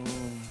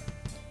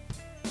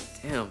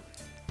 Damn.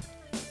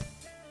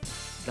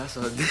 That's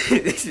a...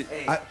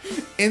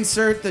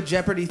 Insert the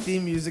Jeopardy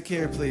theme music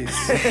here, please.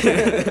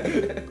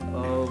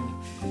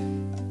 Damn.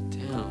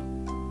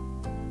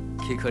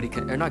 Kid Cudi,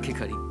 or not Kid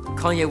Cudi.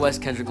 Kanye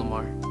West, Kendrick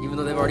Lamar. Even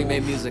though they've already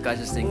made music, I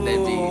just think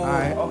they'd be... All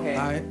right. Okay.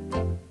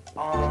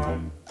 All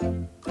right.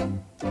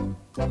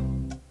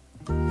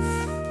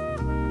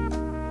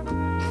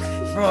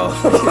 Bro.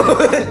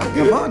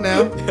 Come on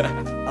now.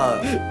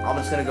 I'm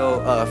just gonna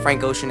go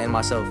Frank Ocean and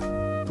myself.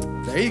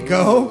 There you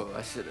go.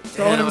 I should have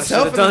Throwing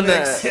himself in the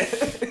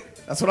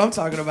mix. That's what I'm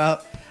talking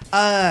about.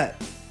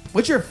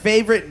 What's your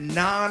favorite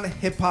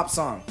non-hip hop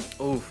song?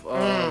 Oof.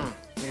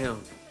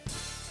 Damn.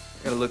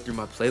 I gotta look through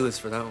my playlist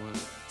for that one.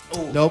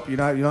 Ooh. Nope, you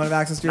don't have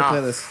access to your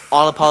playlist.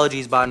 All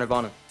Apologies by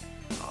Nirvana.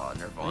 Oh,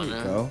 Nirvana. There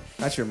you go.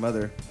 That's your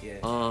mother. Yeah.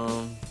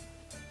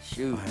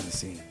 Shoot. Behind the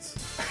scenes.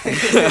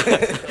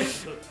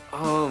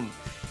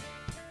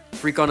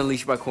 Freak on a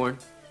Leash by Korn.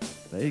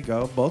 There you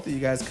go. Both of you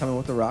guys coming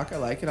with the rock. I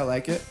like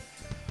it.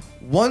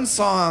 One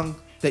song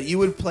that you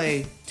would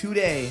play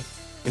today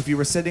if you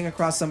were sitting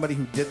across somebody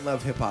who didn't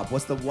love hip hop.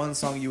 What's the one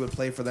song you would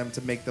play for them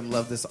to make them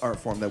love this art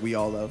form that we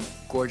all love?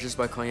 Gorgeous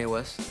by Kanye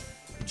West.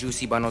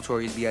 Juicy by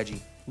Notorious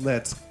B.I.G.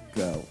 Let's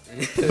go.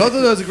 Both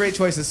of those are great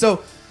choices.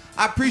 So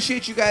I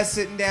appreciate you guys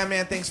sitting down,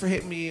 man. Thanks for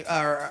hitting me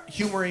or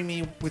humoring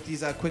me with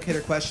these quick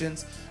hitter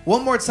questions.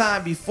 One more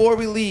time before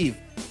we leave.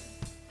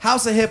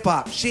 House of Hip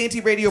Hop,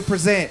 Shanty Radio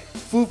present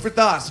Food for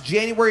Thoughts,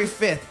 January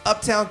 5th,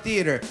 Uptown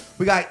Theater.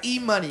 We got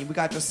Emoney, we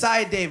got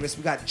Josiah Davis,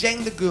 we got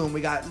Jang the Goon, we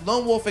got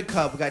Lone Wolf and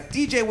Cub, we got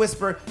DJ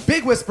Whisper,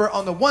 Big Whisper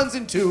on the ones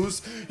and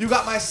twos. You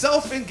got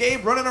myself and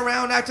Gabe running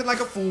around acting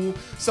like a fool.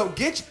 So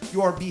get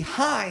your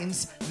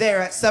behinds there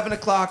at 7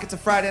 o'clock. It's a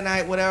Friday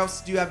night. What else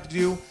do you have to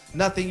do?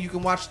 Nothing. You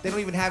can watch. They don't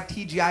even have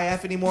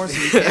TGIF anymore,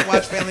 so you can't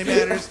watch Family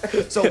Matters.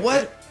 So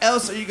what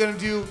else are you going to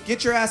do?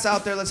 Get your ass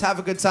out there. Let's have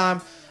a good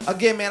time.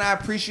 Again, man, I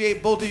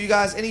appreciate both of you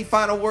guys. Any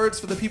final words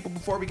for the people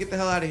before we get the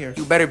hell out of here?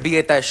 You better be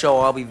at that show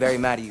or I'll be very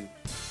mad at you.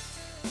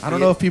 I don't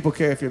know if people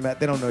care if you're mad.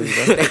 They don't know you,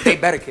 bro. they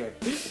better care.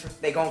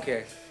 They gon'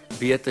 care.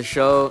 Be at the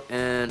show,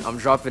 and I'm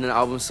dropping an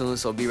album soon,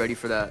 so be ready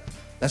for that.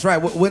 That's right.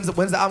 When's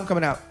the album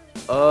coming out?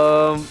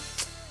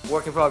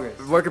 Work in progress.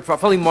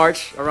 Probably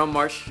March, around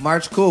March.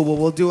 March, cool. Well,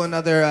 we'll do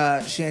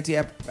another Shanty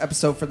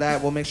episode for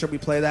that. We'll make sure we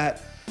play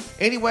that.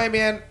 Anyway,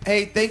 man,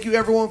 hey, thank you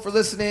everyone for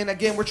listening.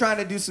 Again, we're trying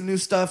to do some new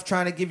stuff,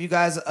 trying to give you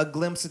guys a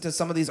glimpse into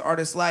some of these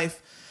artists'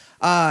 life.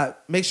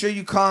 Make sure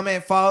you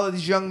comment, follow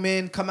these young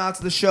men, come out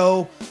to the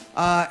show,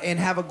 and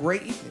have a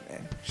great evening,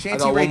 man. Shanty I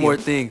got Radio. one more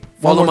thing.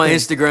 Follow my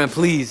Instagram,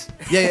 please.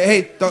 Yeah,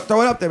 hey,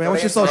 throw it up there, man.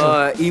 What's your social?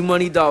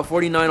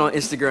 Emoney.49 on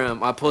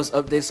Instagram. I post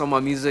updates on my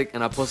music,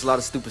 and I post a lot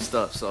of stupid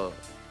stuff, so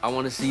I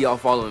want to see y'all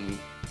following me.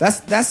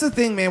 That's the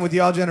thing, man, with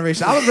y'all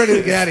generation. I was ready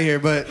to get out of here,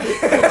 but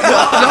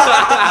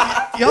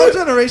y'all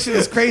generation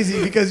is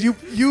crazy because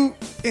you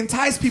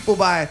entice people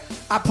by,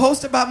 I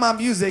post about my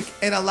music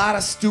and a lot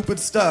of stupid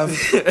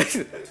stuff.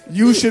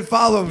 You should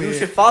follow me.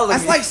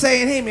 That's like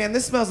saying, hey, man,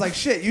 this smells like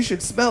shit. You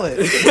should smell it.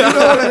 You know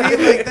what I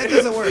mean? Like, that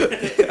doesn't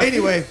work.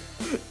 Anyway,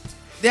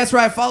 that's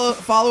right.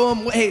 Follow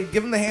him. Hey,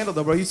 give him the handle,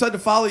 though, bro. You said to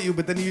follow you,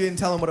 but then you didn't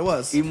tell him what it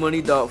was.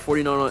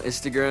 Emoney.49 on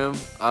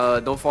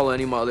Instagram. Don't follow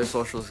any of my other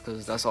socials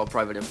because that's all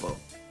private info.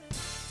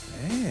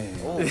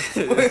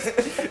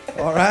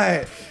 All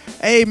right.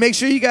 Hey, make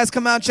sure you guys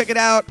come out and check it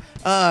out.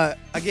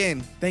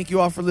 Again, thank you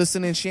all for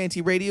listening.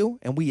 Shanty Radio,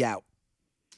 and we out.